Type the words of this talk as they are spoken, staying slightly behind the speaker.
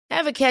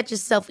Ever catch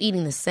yourself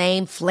eating the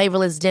same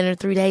flavorless dinner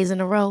 3 days in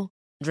a row?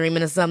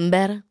 Dreaming of something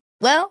better?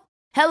 Well,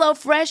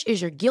 HelloFresh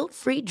is your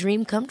guilt-free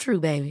dream come true,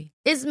 baby.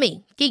 It's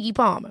me, Keke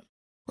Palmer.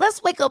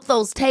 Let's wake up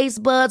those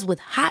taste buds with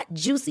hot,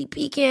 juicy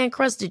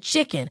pecan-crusted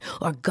chicken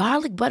or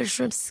garlic butter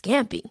shrimp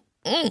scampi.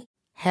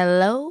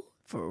 Hello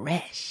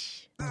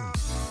Fresh.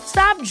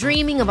 Stop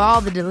dreaming of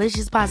all the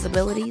delicious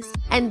possibilities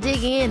and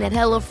dig in at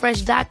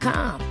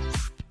HelloFresh.com.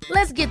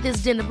 Let's get this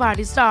dinner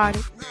party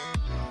started.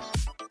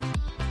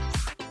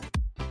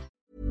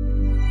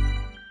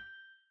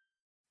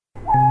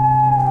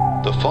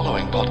 The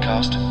following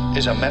podcast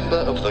is a member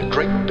of the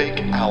Great Big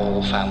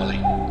Owl family.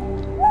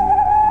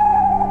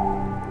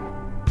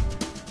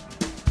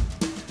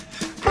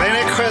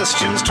 20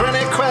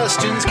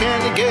 questions,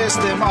 can you guess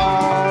them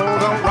all?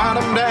 Don't write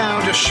them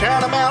down, just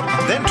shout them out,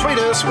 then tweet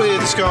us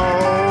with a score.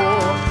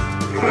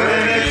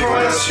 20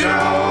 questions.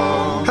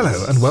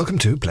 Hello and welcome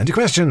to Plenty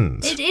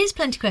Questions. It is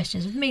Plenty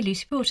Questions with me,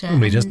 Lucy Porter. And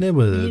me, Justin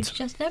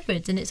Edwards.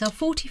 And it's our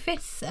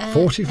 45th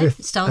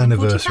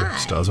anniversary. 45.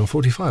 Stars on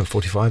 45.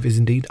 45 is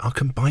indeed our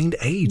combined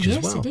age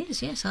as well. Yes, it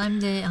is. Yes, I'm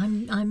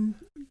 20.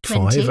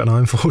 5 and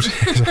I'm 40.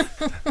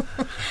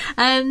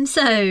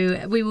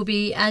 So we will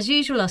be, as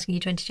usual, asking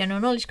you 20 general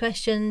knowledge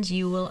questions.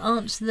 You will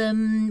answer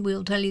them.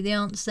 We'll tell you the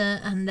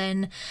answer, and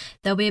then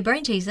there'll be a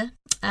brain teaser.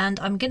 And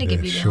I'm going to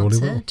give you the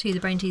answer to the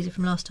brain teaser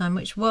from last time,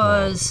 which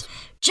was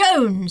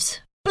Jones,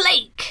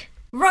 Blake,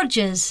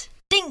 Rogers,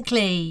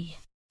 Dinkley.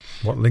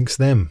 What links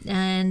them?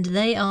 And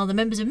they are the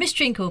members of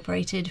Mystery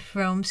Incorporated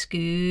from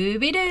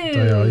Scooby-Doo.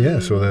 They are,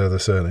 yes, or they're the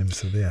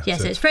surnames of the actors.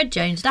 Yes, so it's Fred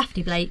Jones,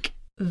 Daphne Blake,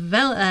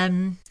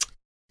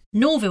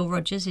 Norville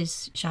Rogers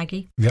is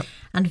Shaggy. Yep.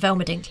 And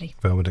Velma Dinkley.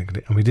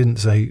 And we didn't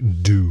say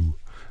do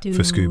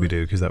for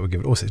Scooby-Doo because that would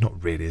give it. Also, it's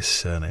not really his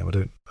surname. I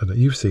don't.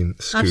 You've seen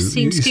Scoob. I've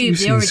seen Scoob,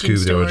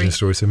 the origin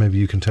story. So maybe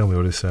you can tell me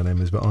what his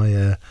surname is. But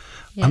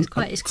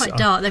it's quite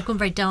dark. They've gone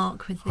very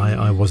dark with.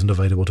 I wasn't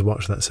available to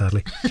watch that,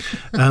 sadly.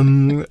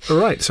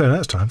 Right, so now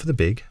it's time for the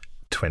big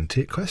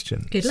 20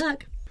 questions. Good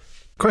luck.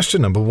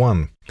 Question number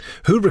 1: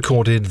 Who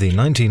recorded the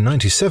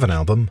 1997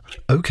 album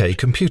OK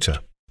Computer?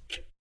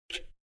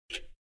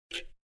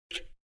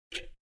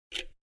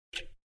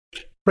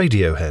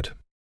 Radiohead.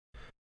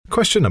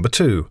 Question number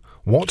 2.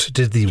 What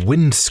did the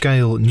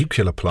Windscale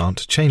nuclear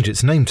plant change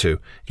its name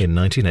to in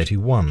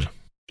 1981?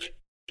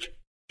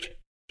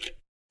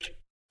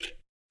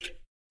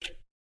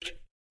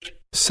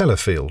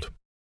 Sellafield.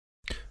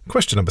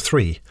 Question number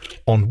 3.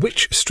 On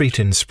which street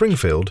in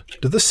Springfield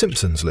do the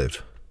Simpsons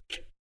live?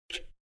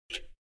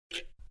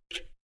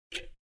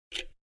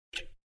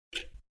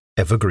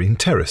 Evergreen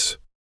Terrace.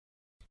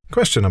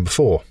 Question number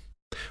 4.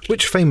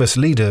 Which famous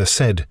leader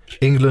said,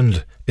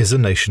 England is a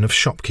nation of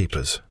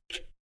shopkeepers?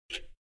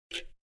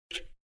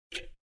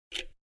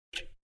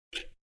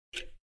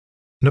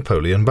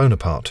 Napoleon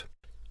Bonaparte.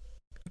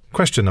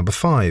 Question number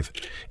 5.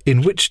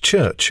 In which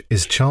church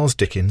is Charles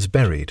Dickens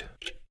buried?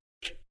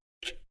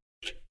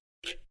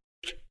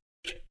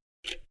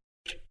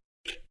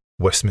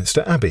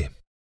 Westminster Abbey.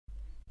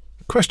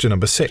 Question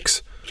number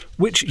 6.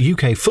 Which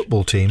UK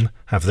football team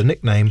have the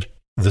nickname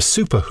the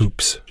Super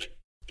Hoops?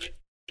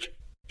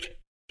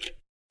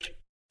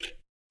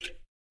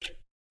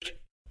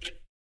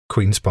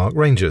 Queen's Park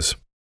Rangers.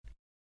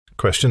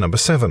 Question number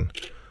 7.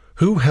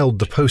 Who held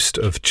the post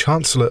of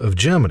Chancellor of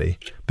Germany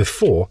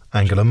before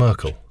Angela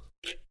Merkel?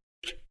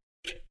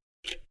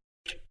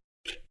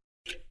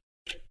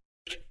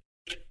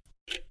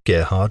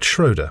 Gerhard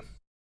Schroeder.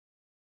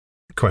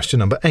 Question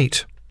number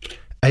 8.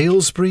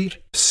 Aylesbury,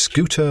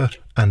 Scooter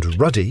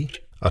and Ruddy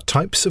are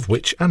types of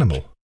which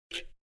animal?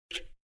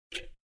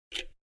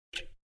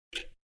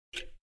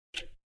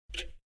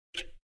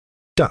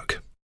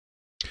 Duck.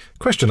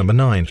 Question number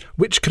 9.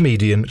 Which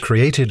comedian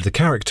created the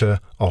character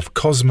of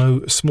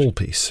Cosmo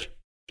Smallpiece?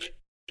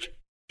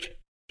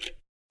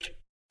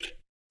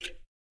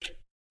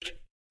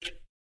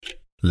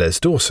 Les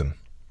Dawson.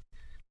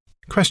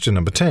 Question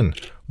number 10.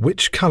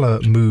 Which colour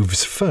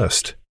moves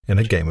first in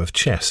a game of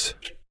chess?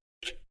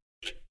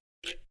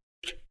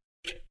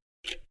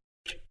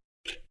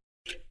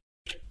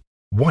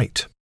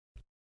 White.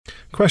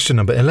 Question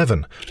number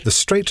 11. The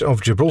Strait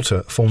of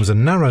Gibraltar forms a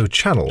narrow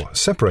channel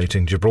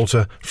separating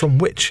Gibraltar from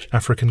which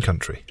African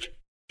country?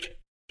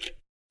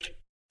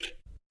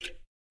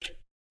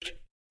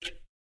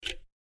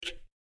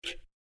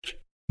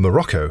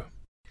 Morocco.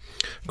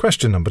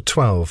 Question number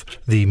 12.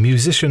 The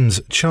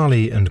musicians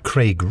Charlie and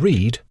Craig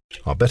Reed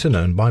are better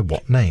known by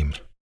what name?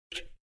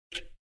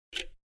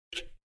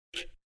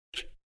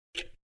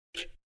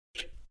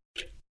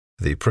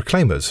 The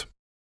Proclaimers.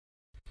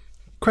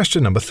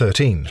 Question number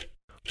 13.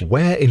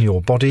 Where in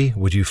your body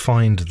would you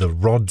find the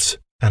rods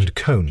and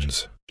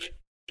cones?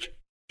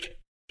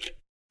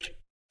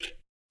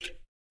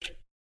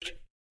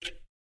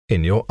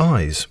 In your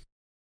eyes.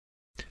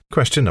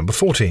 Question number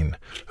 14.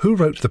 Who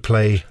wrote the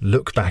play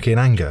Look Back in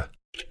Anger?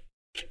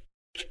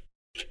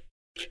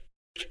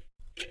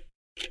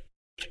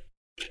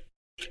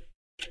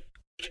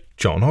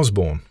 John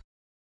Osborne.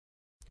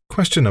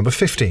 Question number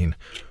 15.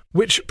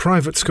 Which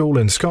private school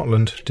in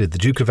Scotland did the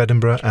Duke of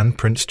Edinburgh and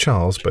Prince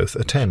Charles both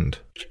attend?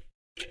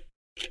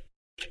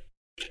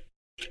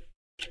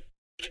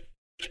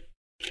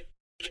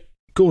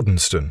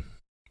 Gordonston.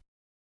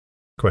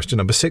 Question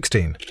number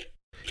 16.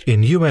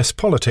 In US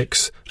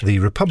politics, the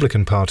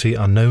Republican Party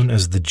are known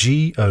as the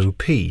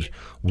GOP.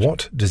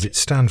 What does it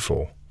stand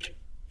for?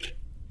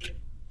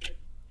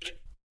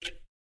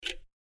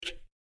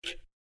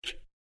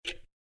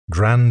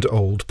 Grand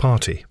Old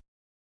Party.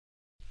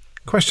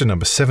 Question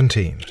number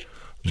 17.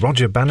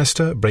 Roger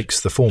Bannister breaks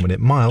the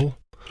 4-minute mile,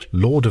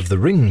 Lord of the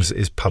Rings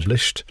is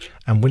published,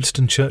 and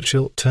Winston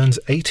Churchill turns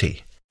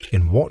 80.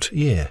 In what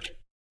year?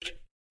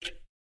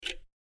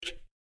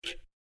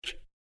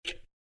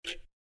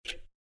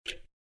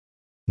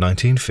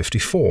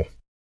 (1954).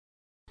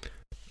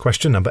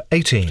 Question number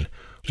 18.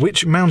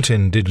 Which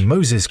mountain did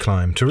Moses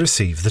climb to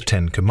receive the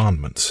 10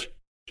 Commandments?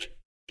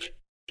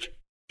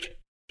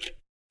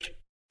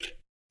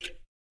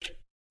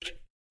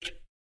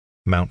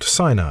 Mount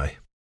Sinai.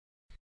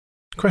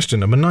 Question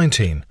number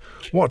 19.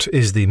 What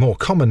is the more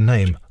common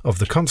name of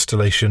the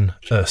constellation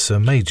Ursa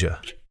Major?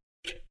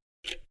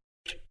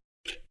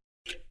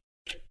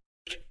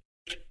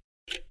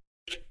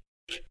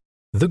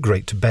 The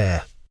Great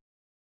Bear.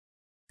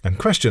 And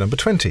question number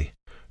 20.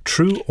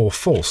 True or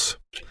false?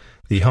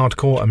 The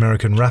hardcore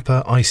American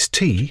rapper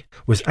Ice-T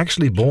was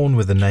actually born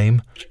with the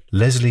name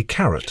Leslie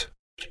Carrot.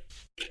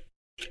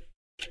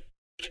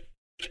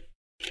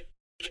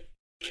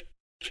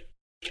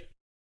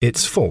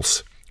 It's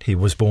false. He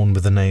was born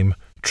with the name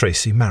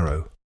Tracy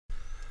Marrow.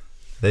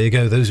 There you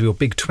go. Those are your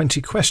big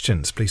 20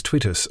 questions. Please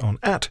tweet us on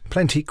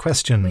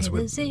 @plentyquestions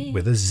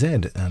with a Z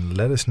and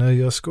let us know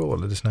your score.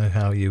 Let us know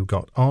how you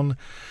got on.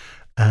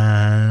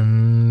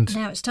 And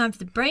now it's time for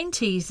the brain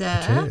teaser.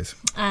 It is.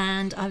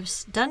 And I've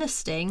done a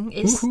sting.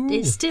 It's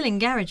still in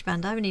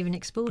GarageBand. I haven't even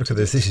exported it. Look at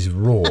this. This is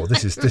raw.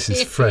 This is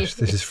fresh.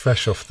 This is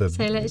fresh off the.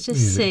 So let's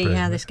just see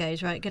how this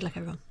goes. Right. Good luck,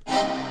 everyone.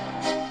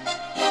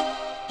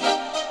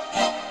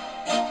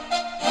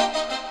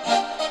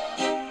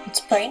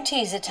 It's brain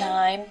teaser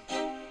time.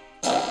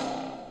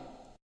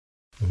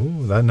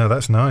 Ooh, no,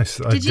 that's nice.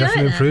 I'm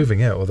definitely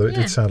improving it, although it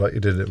did Yeah. sound like you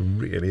did a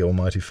really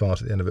almighty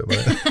fart at the end of it.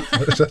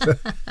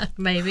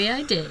 Maybe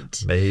I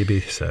did.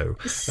 Maybe so.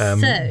 So,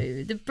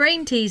 the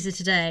brain teaser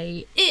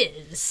today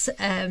is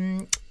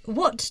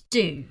what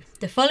do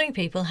the following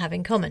people have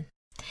in common?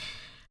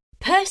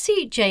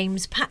 Percy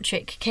James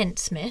Patrick Kent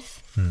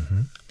Smith,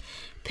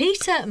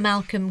 Peter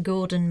Malcolm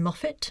Gordon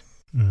Moffat,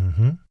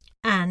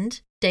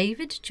 and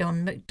David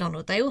John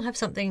MacDonald. They all have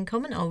something in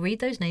common. I'll read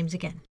those names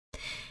again.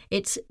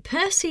 It's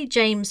Percy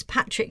James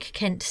Patrick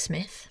Kent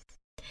Smith,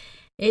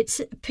 it's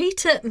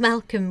Peter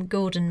Malcolm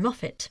Gordon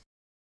Moffat,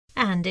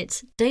 and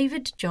it's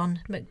David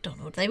John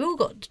MacDonald. They've all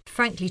got,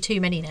 frankly,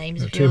 too many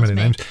names. Too many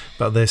names,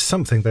 but there's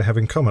something they have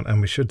in common, and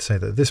we should say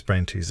that this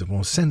brain teaser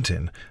was sent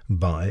in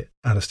by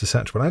Alistair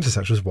Satchell,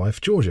 Alistair Satchell's wife,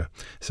 Georgia.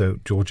 So,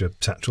 Georgia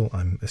Satchell,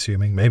 I'm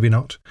assuming, maybe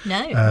not.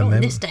 No, not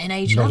in this day and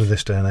age, Not love. in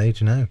this day and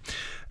age, no.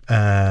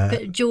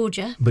 But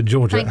Georgia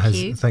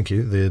thank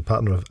you. The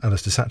partner of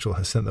Alistair Satchell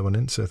has sent that one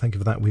in, so thank you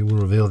for that. We will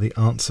reveal the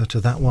answer to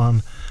that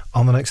one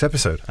on the next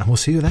episode, and we'll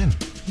see you then.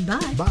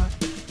 Bye. Bye.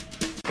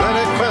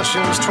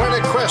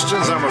 20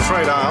 questions. I'm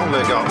afraid I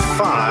only got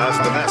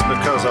 5, but that's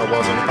because I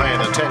wasn't paying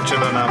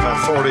attention and I've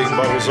had 14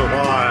 bottles of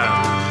wine.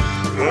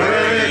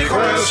 20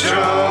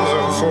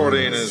 questions.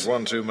 14 is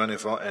one too many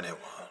for anyone.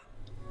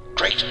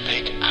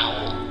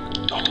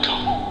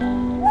 GreatBigOwl.com.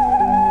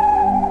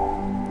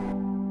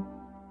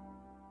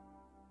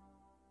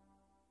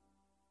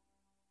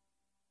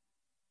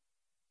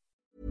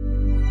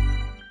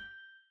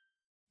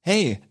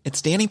 Hey,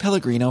 it's Danny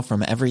Pellegrino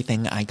from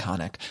Everything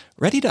Iconic.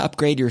 Ready to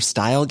upgrade your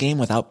style game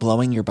without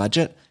blowing your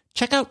budget?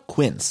 Check out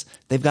Quince.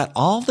 They've got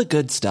all the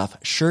good stuff,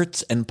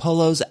 shirts and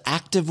polos,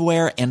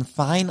 activewear, and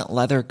fine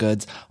leather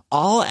goods,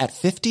 all at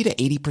 50 to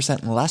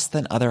 80% less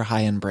than other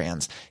high-end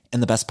brands.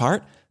 And the best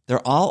part?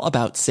 They're all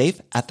about safe,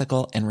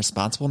 ethical, and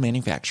responsible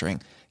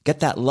manufacturing. Get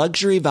that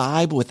luxury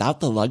vibe without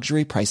the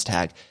luxury price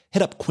tag.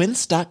 Hit up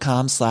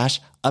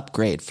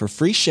quince.com/upgrade for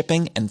free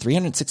shipping and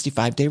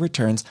 365-day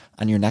returns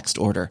on your next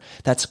order.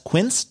 That's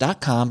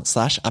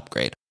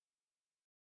quince.com/upgrade.